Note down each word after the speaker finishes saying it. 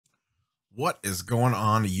What is going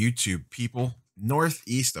on, YouTube people?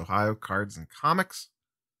 Northeast Ohio Cards and Comics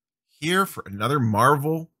here for another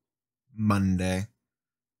Marvel Monday,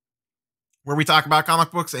 where we talk about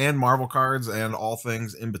comic books and Marvel cards and all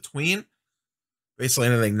things in between. Basically,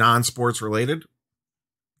 anything non sports related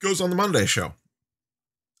goes on the Monday show.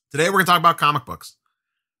 Today, we're going to talk about comic books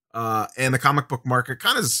and the comic book market,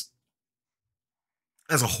 kind of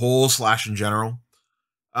as a whole / in general.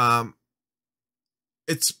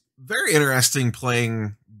 It's very interesting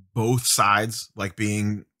playing both sides, like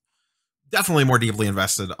being definitely more deeply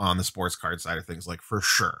invested on the sports card side of things, like for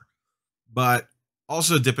sure, but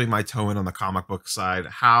also dipping my toe in on the comic book side,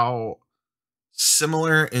 how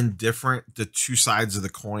similar and different the two sides of the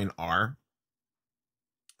coin are,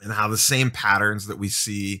 and how the same patterns that we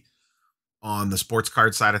see on the sports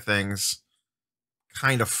card side of things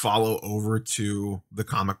kind of follow over to the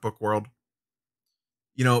comic book world.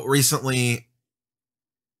 You know, recently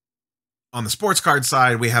on the sports card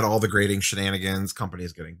side, we had all the grading shenanigans,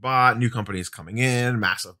 companies getting bought, new companies coming in,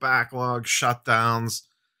 massive backlogs, shutdowns.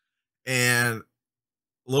 And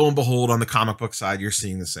lo and behold, on the comic book side, you're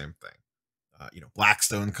seeing the same thing.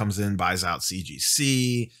 Blackstone comes in, buys out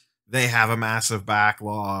CGC. They have a massive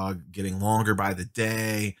backlog, getting longer by the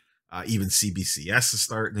day. Even CBCS is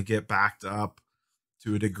starting to get backed up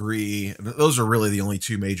to a degree. And those are really the only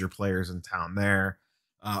two major players in town there.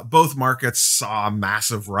 Both markets saw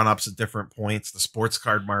massive run-ups at different points. The sports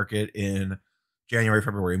card market in January,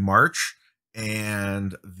 February, March,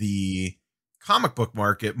 and the comic book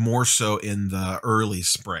market more so in the early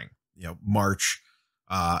spring, March,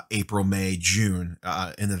 April, May, June,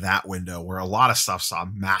 into that window where a lot of stuff saw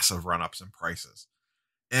massive run-ups in prices.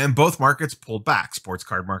 And both markets pulled back. Sports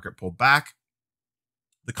card market pulled back.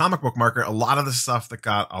 The comic book market, a lot of the stuff that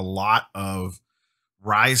got a lot of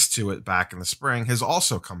rise to it back in the spring has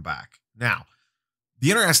also come back. Now, the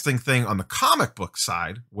interesting thing on the comic book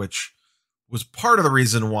side, which was part of the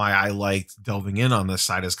reason why I liked delving in on this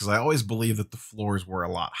side, is because I always believed that the floors were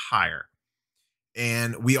a lot higher.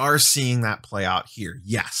 And we are seeing that play out here.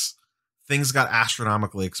 Yes, things got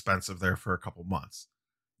astronomically expensive there for a couple months.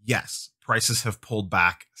 Yes, prices have pulled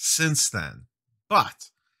back since then. But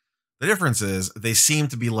the difference is they seem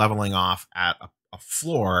to be leveling off at a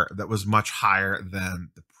floor that was much higher than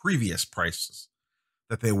the previous prices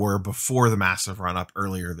that they were before the massive run up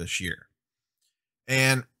earlier this year.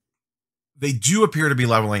 And they do appear to be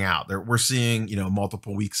leveling out. We're seeing,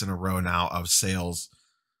 multiple weeks in a row now of sales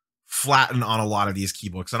flatten on a lot of these key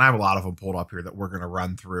books. And I have a lot of them pulled up here that we're going to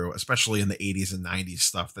run through, especially in the 80s and 90s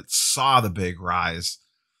stuff that saw the big rise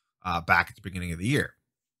back at the beginning of the year.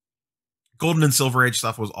 Golden and Silver Age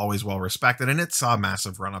stuff was always well respected, and it saw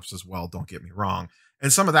massive run-ups as well, don't get me wrong.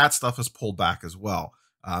 And some of that stuff has pulled back as well.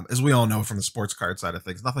 As we all know from the sports card side of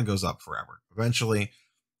things, nothing goes up forever. Eventually,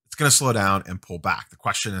 it's going to slow down and pull back. The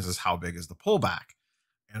question is how big is the pullback?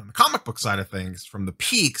 And on the comic book side of things, from the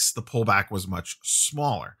peaks, the pullback was much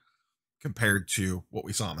smaller compared to what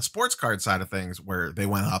we saw on the sports card side of things, where they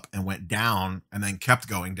went up and went down and then kept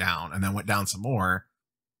going down and then went down some more,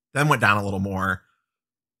 then went down a little more,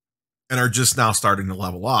 and are just now starting to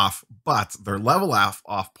level off. But their level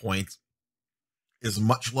off point is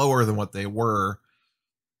much lower than what they were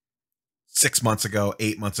 6 months ago,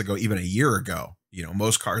 8 months ago, even a year ago.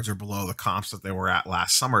 Most cards are below the comps that they were at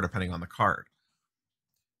last summer, depending on the card.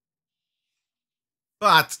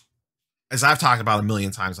 But as I've talked about a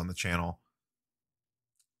million times on the channel,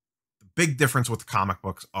 the big difference with the comic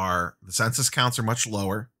books are the census counts are much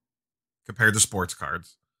lower compared to sports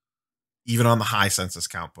cards, even on the high census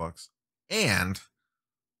count books. And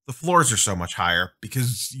the floors are so much higher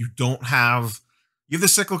because you have the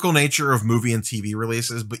cyclical nature of movie and TV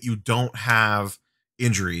releases, but you don't have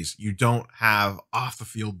injuries. You don't have off the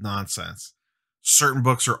field nonsense. Certain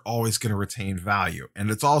books are always going to retain value. And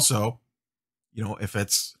it's also, if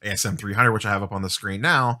it's ASM 300, which I have up on the screen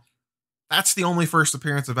now, that's the only first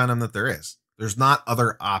appearance of Venom that there is. There's not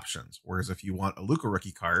other options. Whereas if you want a Luca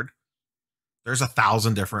rookie card, there's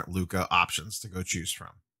 1,000 different Luca options to go choose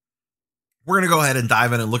from. We're going to go ahead and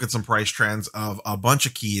dive in and look at some price trends of a bunch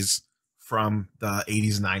of keys from the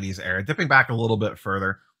 80s and 90s era. Dipping back a little bit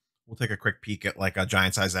further, we'll take a quick peek at like a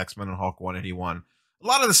Giant Size X-Men and Hulk 181. A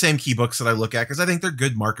lot of the same key books that I look at because I think they're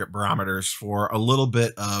good market barometers for a little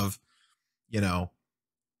bit of, the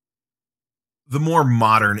more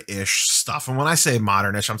modern-ish stuff. And when I say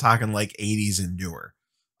modern-ish, I'm talking like 80s and newer.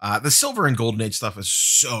 The Silver and Golden Age stuff is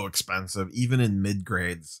so expensive, even in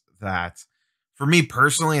mid-grades, that for me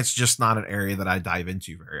personally, it's just not an area that I dive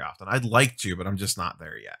into very often. I'd like to, but I'm just not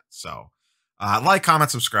there yet. So like, comment,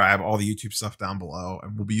 subscribe, all the YouTube stuff down below.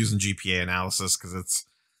 And we'll be using GPA analysis because it's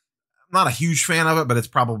Not a huge fan of it, but it's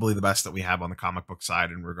probably the best that we have on the comic book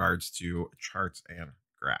side in regards to charts and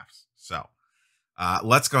graphs. So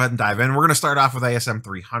let's go ahead and dive in. We're going to start off with ASM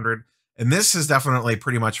 300. And this has definitely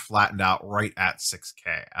pretty much flattened out right at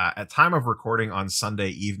 6K. At time of recording on Sunday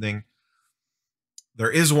evening,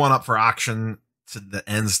 there is one up for auction that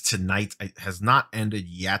ends tonight. It has not ended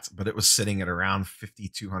yet, but it was sitting at around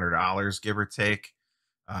 $5,200, give or take,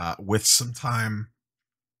 with some time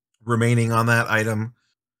remaining on that item.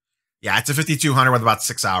 Yeah, it's a 5,200 with about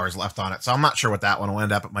 6 hours left on it. So I'm not sure what that one will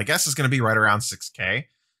end up, but my guess is going to be right around 6K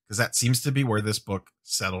because that seems to be where this book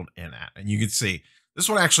settled in at. And you can see this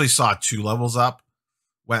one actually saw 2 levels up,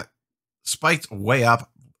 went spiked way up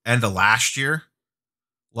end of last year,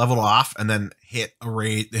 leveled off, and then hit a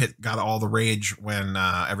rage, got all the rage when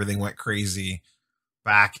everything went crazy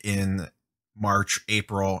back in March,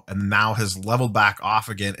 April, and now has leveled back off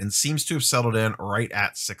again and seems to have settled in right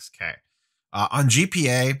at 6K. On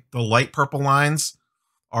GPA, the light purple lines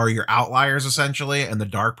are your outliers essentially, and the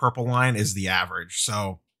dark purple line is the average.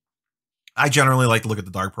 So I generally like to look at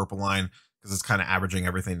the dark purple line because it's kind of averaging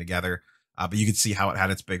everything together. But you can see how it had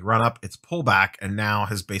its big run up, its pullback, and now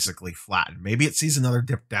has basically flattened. Maybe it sees another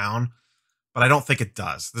dip down, but I don't think it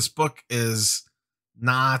does. This book is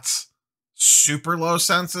not super low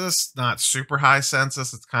census, not super high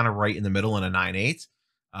census. It's kind of right in the middle in a 9.8.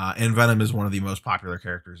 And Venom is one of the most popular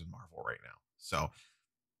characters in Marvel right now. So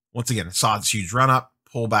once again, it saw its huge run up,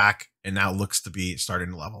 pull back, and now looks to be starting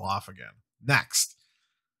to level off again. Next.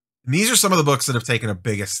 And these are some of the books that have taken a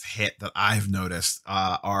biggest hit that I've noticed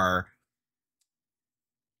are,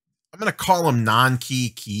 I'm going to call them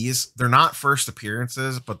non-key keys. They're not first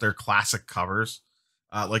appearances, but they're classic covers.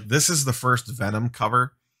 Like this is the first Venom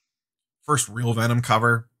cover, first real Venom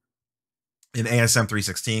cover in ASM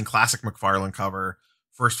 316, classic McFarlane cover,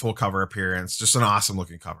 first full cover appearance, just an awesome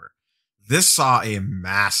looking cover. This saw a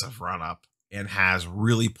massive run up and has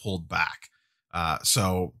really pulled back.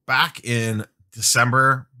 So back in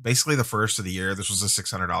December, basically the first of the year, this was a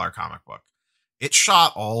 $600 comic book. It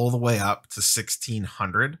shot all the way up to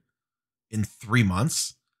 $1,600 in 3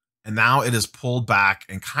 months. And now it has pulled back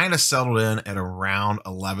and kind of settled in at around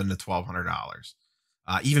 $1,100 to $1,200.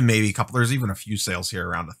 Even maybe a couple, there's even a few sales here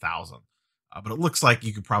around 1,000. But it looks like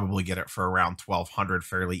you could probably get it for around $1,200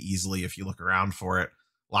 fairly easily if you look around for it.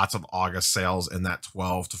 Lots of August sales in that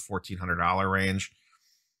 $1,200 to $1,400 range.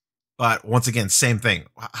 But once again, same thing.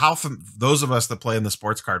 How those of us that play in the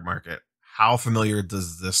sports card market, how familiar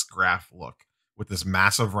does this graph look with this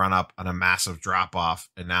massive run up and a massive drop off?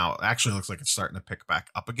 And now it actually looks like it's starting to pick back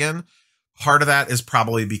up again. Part of that is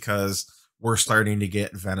probably because we're starting to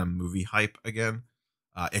get Venom movie hype again.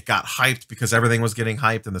 It got hyped because everything was getting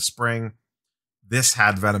hyped in the spring. This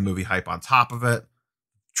had Venom movie hype on top of it.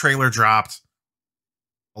 Trailer dropped.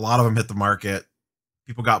 A lot of them hit the market.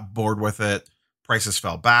 People got bored with it. Prices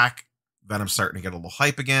fell back. Venom's starting to get a little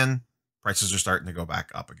hype again. Prices are starting to go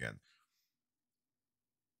back up again.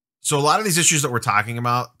 So a lot of these issues that we're talking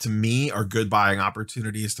about, to me, are good buying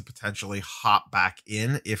opportunities to potentially hop back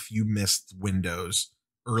in if you missed windows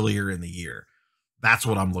earlier in the year. That's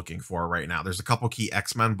what I'm looking for right now. There's a couple key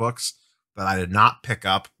X-Men books that I did not pick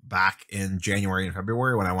up back in January and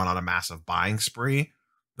February when I went on a massive buying spree,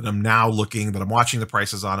 that I'm now looking, that I'm watching the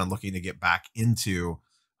prices on and looking to get back into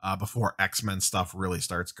before X-Men stuff really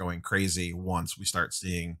starts going crazy once we start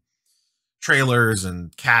seeing trailers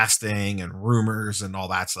and casting and rumors and all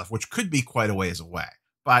that stuff, which could be quite a ways away.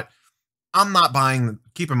 But I'm not buying,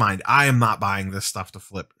 keep in mind, I am not buying this stuff to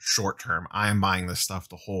flip short term. I am buying this stuff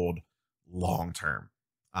to hold long term.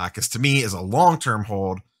 Because to me, as a long term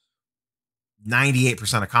hold,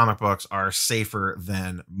 98% of comic books are safer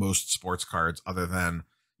than most sports cards, other than,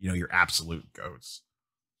 you know, your absolute goats.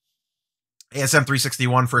 ASM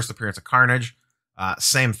 361, first appearance of Carnage.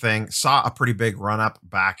 Same thing. Saw a pretty big run up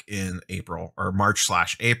back in April or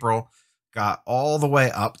March/April. Got all the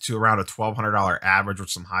way up to around a $1,200 average with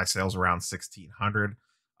some high sales around $1,600.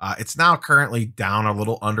 It's now currently down a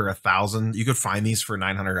little under $1,000. You could find these for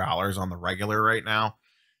 $900 on the regular right now.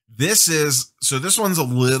 This one's a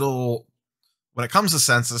little, when it comes to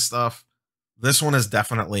census stuff, this one is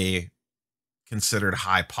definitely considered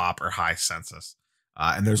high pop or high census.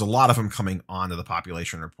 And there's a lot of them coming onto the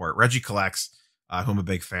population report. Reggie Collects, who I'm a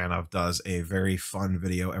big fan of, does a very fun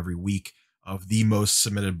video every week of the most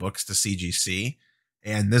submitted books to CGC.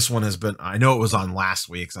 And this one has been, I know it was on last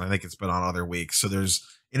week's, and I think it's been on other weeks. So there's,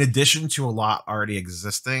 in addition to a lot already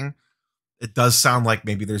existing, it does sound like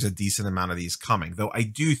maybe there's a decent amount of these coming. Though I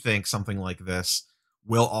do think something like this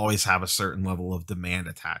will always have a certain level of demand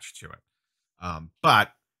attached to it.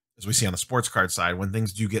 But as we see on the sports card side, when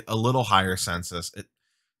things do get a little higher census,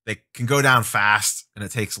 They can go down fast and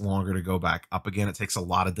it takes longer to go back up again. It takes a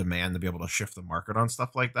lot of demand to be able to shift the market on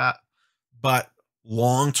stuff like that. But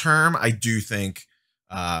long term, I do think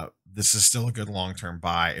this is still a good long term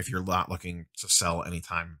buy if you're not looking to sell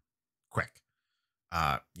anytime quick.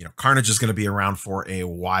 Carnage is going to be around for a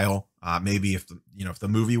while. Maybe if the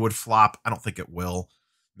movie would flop, I don't think it will.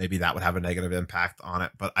 Maybe that would have a negative impact on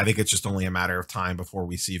it, but I think it's just only a matter of time before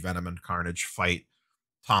we see Venom and Carnage fight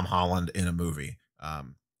Tom Holland in a movie.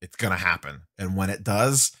 It's going to happen, and when it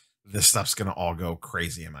does, this stuff's going to all go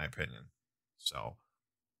crazy, in my opinion. So,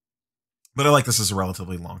 but I like this as a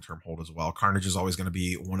relatively long term hold as well. Carnage is always going to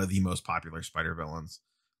be one of the most popular Spider villains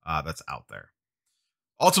that's out there.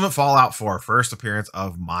 Ultimate Fallout 4, first appearance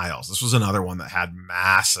of Miles. This was another one that had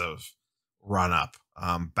massive run up.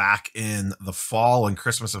 Back in the fall and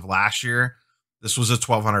Christmas of last year, this was a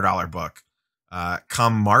 $1,200 book.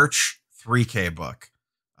 Come March, $3K book.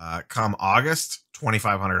 Come August,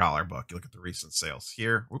 $2,500 book. You look at the recent sales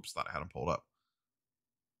here. Oops, thought I had them pulled up.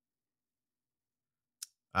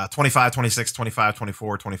 25, 26, 25,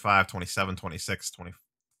 24, 25, 27, 26,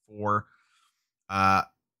 24.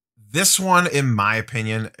 This one, in my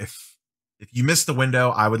opinion, if you missed the window,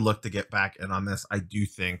 I would look to get back in on this. I do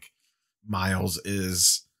think Miles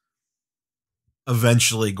is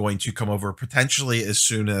eventually going to come over, potentially as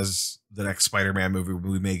soon as the next Spider-Man movie.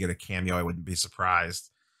 We may get a cameo. I wouldn't be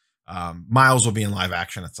surprised. Miles will be in live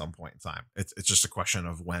action at some point in time. It's just a question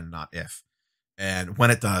of when, not if. And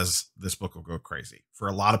when it does, this book will go crazy. For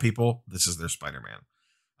a lot of people, this is their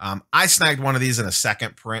Spider-Man. I snagged one of these in a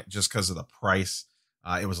second print just because of the price.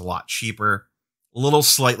 It was a lot cheaper, a little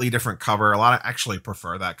slightly different cover. A lot of actually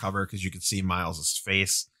prefer that cover because you can see Miles's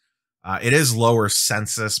face. It is lower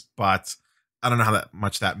census, but I don't know how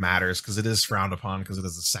much that matters because it is frowned upon because it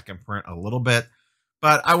is a second print a little bit.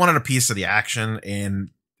 But I wanted a piece of the action, and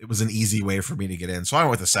it was an easy way for me to get in. So I went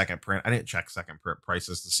with the second print. I didn't check second print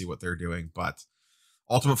prices to see what they're doing, but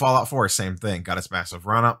Ultimate Fallout 4, same thing. Got its massive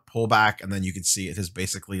run up, pull back, and then you can see it has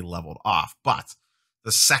basically leveled off. But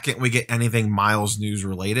the second we get anything Miles news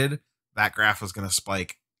related, that graph is going to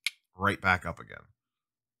spike right back up again.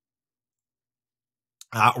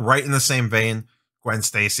 Right in the same vein, Gwen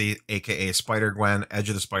Stacy, aka Spider-Gwen, Edge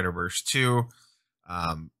of the Spider-Verse 2.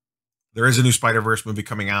 There is a new Spider-Verse movie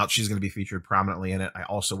coming out. She's going to be featured prominently in it. I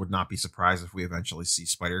also would not be surprised if we eventually see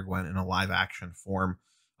Spider-Gwen in a live-action form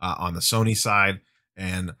on the Sony side.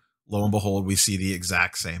 And lo and behold, we see the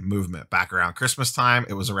exact same movement. Back around Christmas time,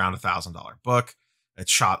 it was around $1,000 book. It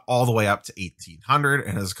shot all the way up to 1,800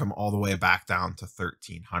 and has come all the way back down to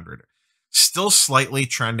 1,300. Still slightly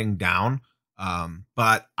trending down,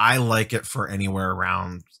 but I like it for anywhere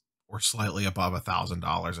around or slightly above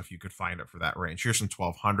 $1,000 if you could find it for that range. Here's some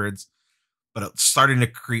 1,200s, but it's starting to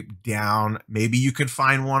creep down. Maybe you could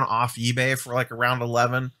find one off eBay for like around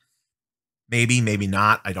 11. Maybe, maybe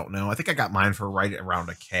not. I don't know. I think I got mine for right around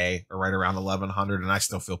a K or right around 1,100, and I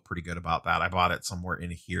still feel pretty good about that. I bought it somewhere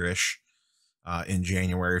in here-ish in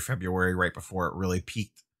January, February, right before it really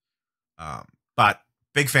peaked. But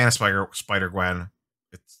big fan of Spider-Gwen.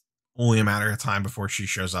 It's only a matter of time before she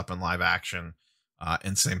shows up in live action.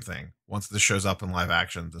 And same thing. Once this shows up in live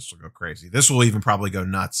action, this will go crazy. This will even probably go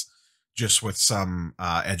nuts just with some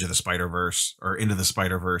Edge of the Spider-Verse or Into the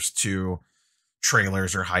Spider-Verse 2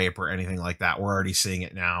 trailers or hype or anything like that. We're already seeing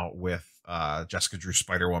it now with Jessica Drew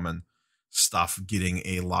Spider-Woman stuff getting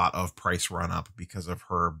a lot of price run up because of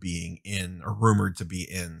her being in or rumored to be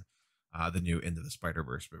in the new Into the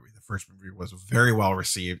Spider-Verse movie. The first movie was very well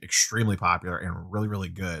received, extremely popular, and really, really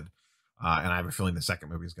good. And I have a feeling the second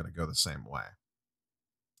movie is going to go the same way.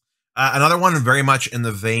 Another one very much in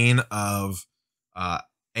the vein of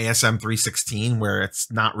ASM 316, where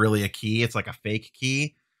it's not really a key, it's like a fake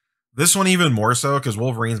key. This one even more so because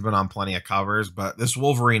Wolverine's been on plenty of covers, but this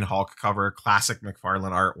Wolverine Hulk cover, classic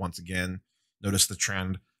McFarlane art once again. Notice the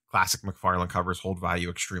trend. Classic McFarlane covers hold value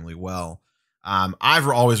extremely well. I've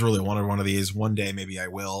always really wanted one of these. One day maybe I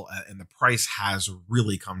will, and the price has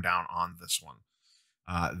really come down on this one.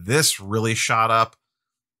 This really shot up.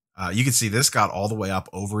 You can see this got all the way up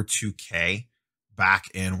over 2K back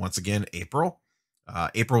in, once again, April.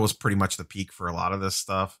 April was pretty much the peak for a lot of this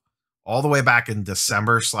stuff. All the way back in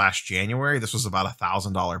December/January, this was about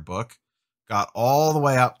 $1,000 book. Got all the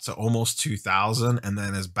way up to almost 2,000 and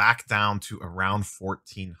then is back down to around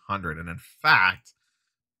 1,400. And in fact,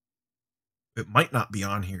 it might not be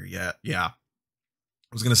on here yet. Yeah.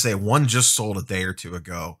 I was going to say one just sold a day or two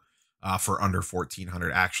ago for under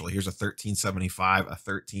 1,400. Actually, here's a 1,375, a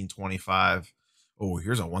 1,325. Oh,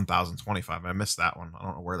 here's a 1,025. I missed that one. I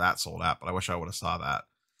don't know where that sold at, but I wish I would have saw that.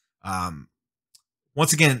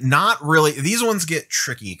 Once again, not really. These ones get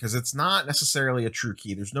tricky because it's not necessarily a true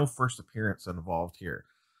key. There's no first appearance involved here.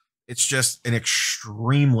 It's just an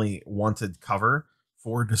extremely wanted cover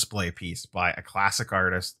for display piece by a classic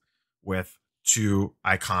artist with two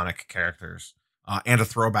iconic characters and a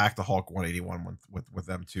throwback to Hulk 181 with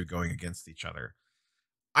them two going against each other.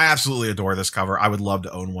 I absolutely adore this cover. I would love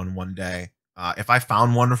to own one day. If I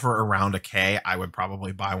found one for around a K, I would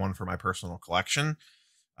probably buy one for my personal collection.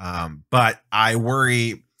 But I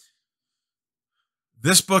worry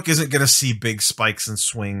this book isn't going to see big spikes and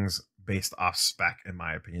swings based off spec, in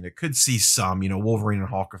my opinion. It could see some, Wolverine and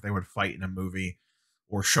Hulk, if they would fight in a movie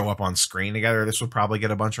or show up on screen together, this would probably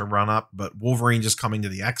get a bunch of run up. But Wolverine just coming to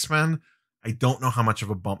the X-Men, I don't know how much of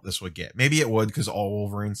a bump this would get. Maybe it would because all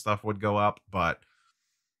Wolverine stuff would go up, but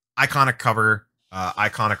iconic cover,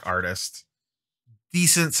 iconic artist,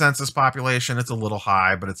 decent census population. It's a little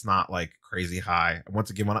high, but it's not like crazy high. Once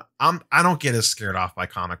again, I don't get as scared off by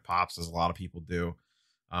comic pops as a lot of people do.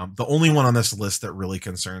 The only one on this list that really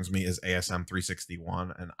concerns me is ASM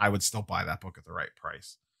 361, and I would still buy that book at the right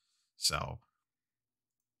price. So,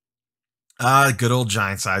 good old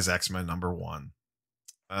giant size X-Men #1.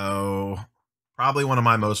 Oh, probably one of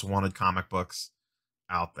my most wanted comic books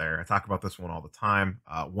out there. I talk about this one all the time.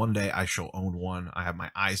 One day I shall own one. I have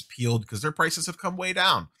my eyes peeled because their prices have come way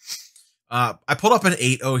down. I pulled up an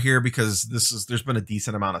 8.0 here because there's been a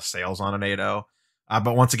decent amount of sales on an 8.0.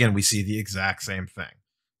 But once again, we see the exact same thing.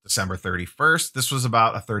 December 31st, this was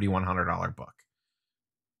about a $3,100 book.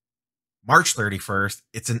 March 31st,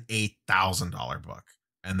 it's an $8,000 book.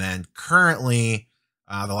 And then currently,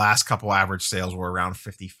 the last couple average sales were around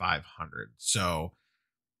 5,500. So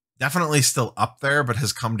definitely still up there, but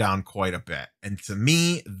has come down quite a bit. And to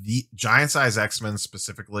me, the giant size X-Men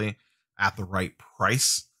specifically at the right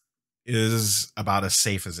price is about as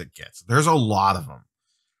safe as it gets. There's a lot of them.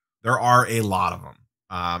 There are a lot of them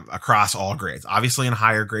across all grades. Obviously, in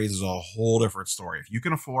higher grades is a whole different story. If you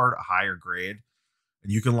can afford a higher grade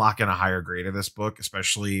and you can lock in a higher grade of this book,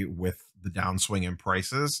 especially with the downswing in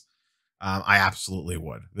prices, I absolutely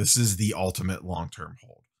would. This is the ultimate long-term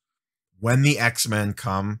hold. When the X-Men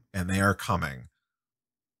come, and they are coming,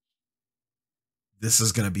 this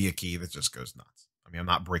is going to be a key that just goes nuts. I mean, I'm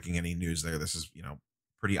not breaking any news there. This is,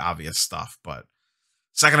 pretty obvious stuff, but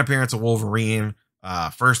second appearance of Wolverine,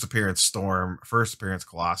 first appearance Storm, first appearance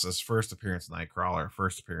Colossus, first appearance Nightcrawler,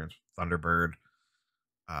 first appearance Thunderbird,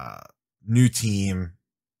 new team,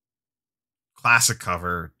 classic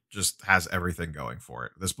cover, just has everything going for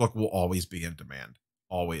it. This book will always be in demand.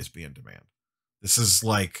 Always be in demand. This is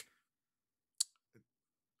like,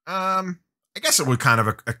 I guess it would kind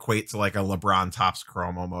of equate to like a LeBron Topps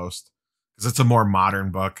Chrome almost, because it's a more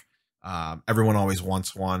modern book. Everyone always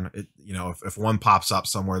wants one. If one pops up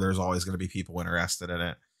somewhere, there's always going to be people interested in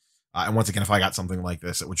it. And once again, if I got something like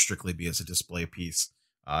this, it would strictly be as a display piece.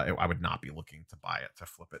 I would not be looking to buy it, to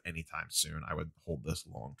flip it anytime soon. I would hold this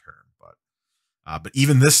long term, but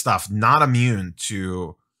even this stuff, not immune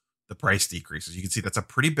to the price decreases. You can see that's a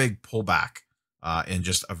pretty big pullback in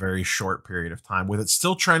just a very short period of time, with it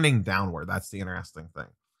still trending downward. That's the interesting thing.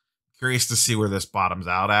 Curious to see where this bottoms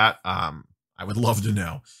out at. I would love to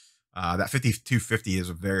know. That 5250 is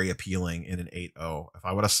very appealing in an 8.0. If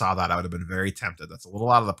I would have saw that, I would have been very tempted. That's a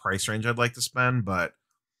little out of the price range I'd like to spend, but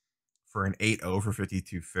for an 8.0 for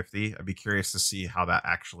 5250, I'd be curious to see how that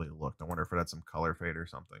actually looked. I wonder if it had some color fade or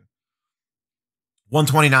something.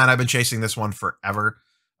 129, I've been chasing this one forever.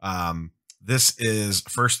 This is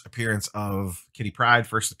first appearance of Kitty Pryde,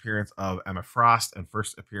 first appearance of Emma Frost, and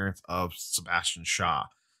first appearance of Sebastian Shaw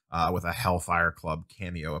with a Hellfire Club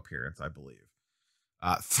cameo appearance, I believe.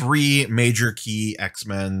 3 major key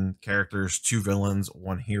X-Men characters, 2 villains,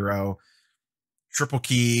 1 hero. Triple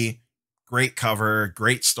key, great cover,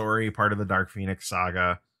 great story, part of the Dark Phoenix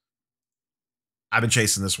saga. I've been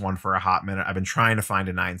chasing this one for a hot minute. I've been trying to find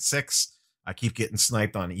a 9.6. I keep getting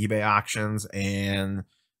sniped on eBay auctions, and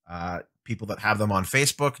people that have them on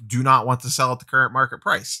Facebook do not want to sell at the current market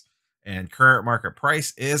price. And current market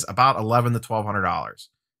price is about $1,100 to $1,200.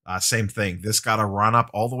 Same thing. This got a run up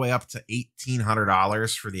all the way up to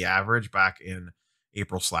 $1,800 for the average back in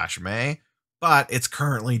April/May, but it's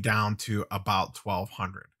currently down to about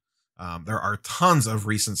 $1,200. There are tons of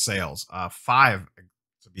recent sales, 5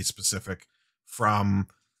 to be specific, from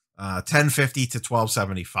 $1,050 to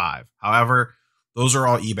 $1,275. However, those are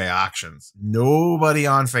all eBay auctions. Nobody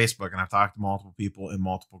on Facebook, and I've talked to multiple people in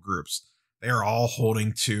multiple groups, they are all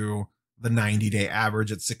holding to the 90-day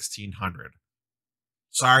average at $1,600.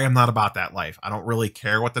 Sorry, I'm not about that life. I don't really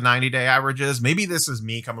care what the 90-day average is. Maybe this is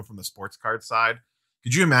me coming from the sports card side.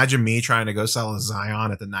 Could you imagine me trying to go sell a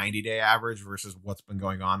Zion at the 90-day average versus what's been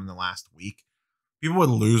going on in the last week? People would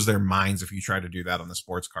lose their minds if you tried to do that on the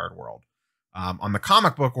sports card world. On the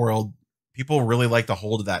comic book world, people really like to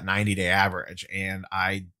hold to that 90-day average, and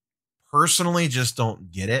I personally just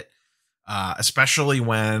don't get it. Especially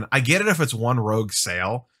when I get it if it's one rogue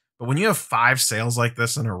sale, but when you have 5 sales like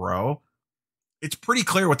this in a row, it's pretty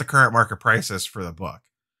clear what the current market price is for the book.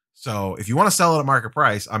 So if you want to sell it at market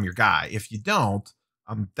price, I'm your guy. If you don't,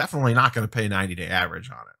 I'm definitely not going to pay 90-day average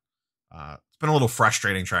on it. It's been a little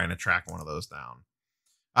frustrating trying to track one of those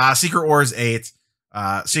down. Secret Wars 8.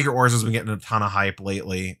 Secret Wars has been getting a ton of hype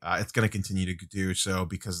lately. It's going to continue to do so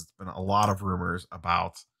because it's been a lot of rumors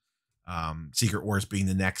about Secret Wars being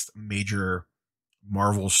the next major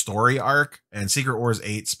Marvel story arc, and Secret Wars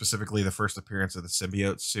 8, specifically the first appearance of the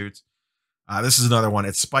symbiote suit. This is another one.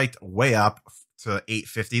 It spiked way up to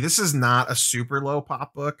 850. This is not a super low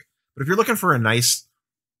pop book, but if you're looking for a nice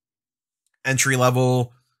entry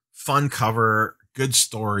level, fun cover, good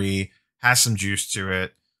story, has some juice to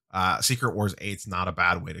it, Secret Wars 8 is not a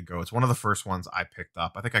bad way to go. It's one of the first ones I picked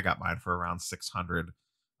up. I think I got mine for around 600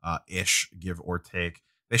 ish, give or take.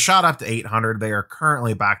 They shot up to 800. They are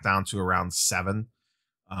currently back down to around 7.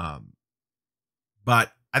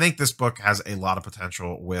 But I think this book has a lot of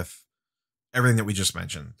potential with everything that we just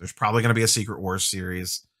mentioned. There's probably going to be a Secret Wars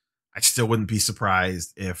series. I still wouldn't be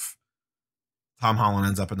surprised if Tom Holland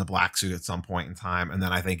ends up in the black suit at some point in time. And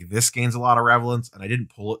then I think this gains a lot of relevance. And I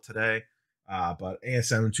didn't pull it today, but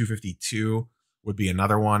ASM 252 would be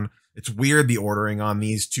another one. It's weird, the ordering on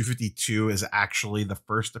these. 252 is actually the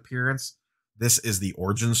first appearance. This is the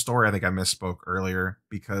origin story. I think I misspoke earlier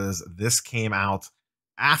because this came out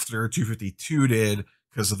after 252 did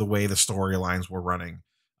because of the way the storylines were running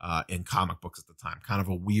in comic books at the time. Kind of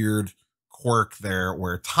a weird quirk there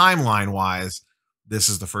where timeline wise, this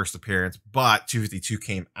is the first appearance, but 252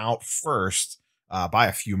 came out first by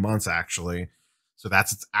a few months actually. So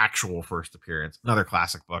that's its actual first appearance. Another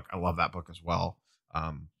classic book. I love that book as well.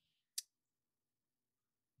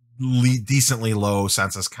 Decently low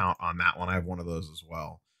census count on that one. I have one of those as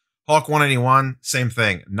well. Hulk 181, same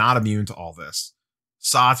thing. Not immune to all this.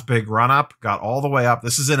 Saw its big run up, got all the way up.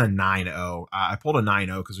 This is in a 9.0. I pulled a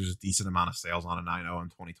 9.0 because there's a decent amount of sales on a 9.0 in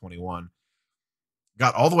 2021.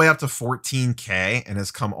 Got all the way up to 14K and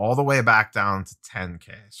has come all the way back down to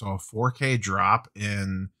 10K. So a 4K drop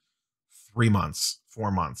in 3 months,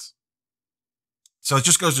 4 months. So it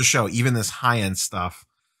just goes to show even this high-end stuff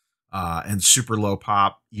and super low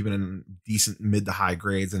pop, even in decent mid to high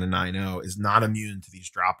grades in a 9.0, is not immune to these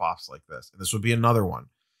drop-offs like this. And this would be another one.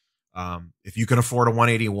 If you can afford a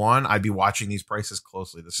 181, I'd be watching these prices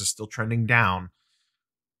closely. This is still trending down,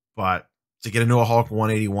 but to get into a Hulk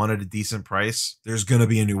 181 at a decent price, there's going to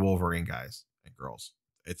be a new Wolverine, guys and girls.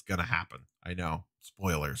 It's going to happen. I know.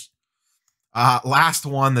 Spoilers. Last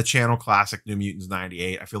one, the channel classic, New Mutants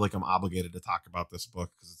 98. I feel like I'm obligated to talk about this book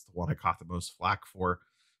because it's the one I caught the most flack for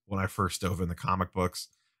when I first dove into comic books.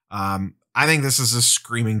 I think this is a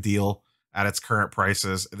screaming deal at its current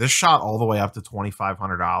prices. This shot all the way up to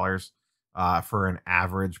 $2,500 for an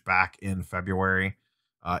average back in February.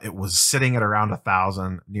 It was sitting at around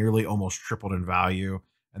 1,000, nearly almost tripled in value,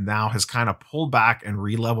 and now has kind of pulled back and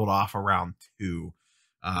re-leveled off around 2.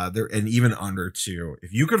 There and even under 2.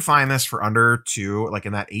 If you could find this for under 2, like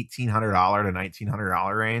in that $1,800 to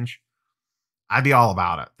 $1,900 range, I'd be all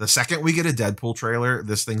about it. The second we get a Deadpool trailer,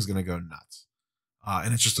 this thing's going to go nuts.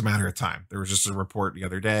 And it's just a matter of time. There was just a report the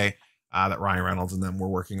other day that Ryan Reynolds and them were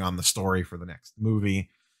working on the story for the next movie.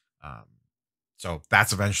 So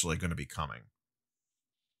that's eventually going to be coming.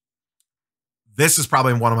 This is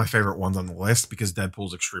probably one of my favorite ones on the list because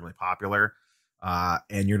Deadpool's extremely popular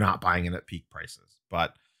and you're not buying it at peak prices.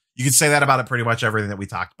 But you could say that about it pretty much everything that we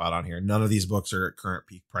talked about on here. None of these books are at current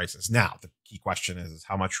peak prices. Now, the key question is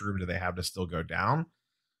how much room do they have to still go down?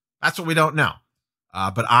 That's what we don't know.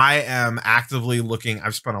 But I am actively looking.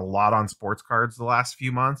 I've spent a lot on sports cards the last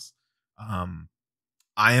few months.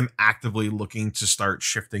 I am actively looking to start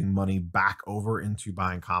shifting money back over into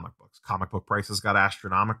buying comic books. Comic book prices got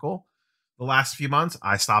astronomical the last few months.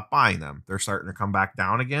 I stopped buying them. They're starting to come back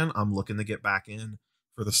down again. I'm looking to get back in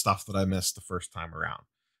for the stuff that I missed the first time around.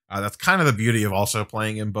 That's kind of the beauty of also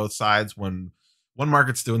playing in both sides. When one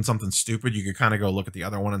market's doing something stupid, you can kind of go look at the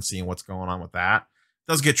other one and seeing what's going on with that.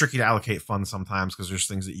 It does get tricky to allocate funds sometimes because there's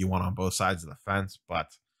things that you want on both sides of the fence,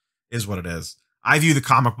 but is what it is. I view the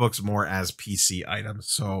comic books more as PC items.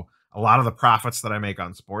 So a lot of the profits that I make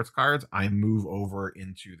on sports cards, I move over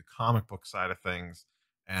into the comic book side of things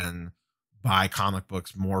and buy comic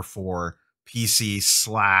books more for PC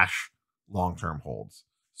 / long-term holds.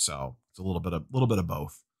 So it's a little bit of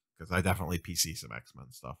both because I definitely PC some X-Men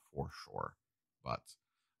stuff for sure. But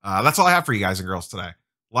that's all I have for you guys and girls today.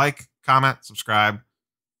 Like, comment, subscribe.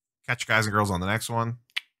 Catch you guys and girls on the next one.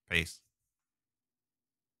 Peace.